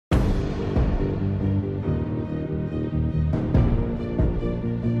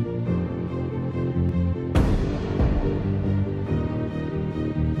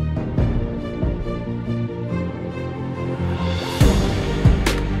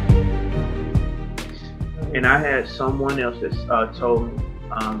And I had someone else that told me,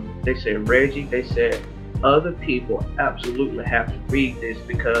 they said, Reggie, they said, other people absolutely have to read this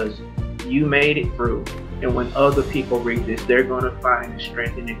because you made it through. And when other people read this, they're going to find the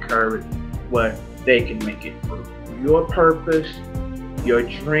strength and encouragement where they can make it through. Your purpose, your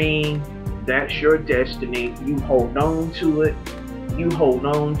dream, that's your destiny. You hold on to it. You hold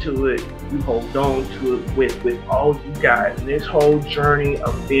on to it. You hold on to it with all you got. And this whole journey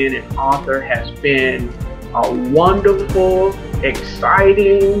of being an author has been wonderful,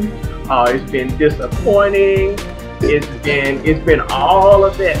 exciting. It's been disappointing. It's been all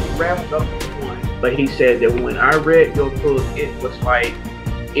of that wrapped up in one. But he said that when I read your book, it was like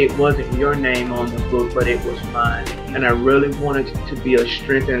it wasn't your name on the book, but it was mine. And I really wanted it to be a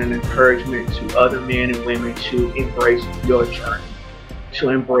strength and an encouragement to other men and women to embrace your journey, to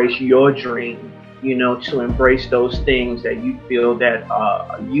embrace your dream, you know, to embrace those things that you feel that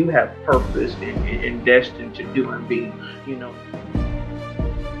you have purpose and destined to do and be, you know.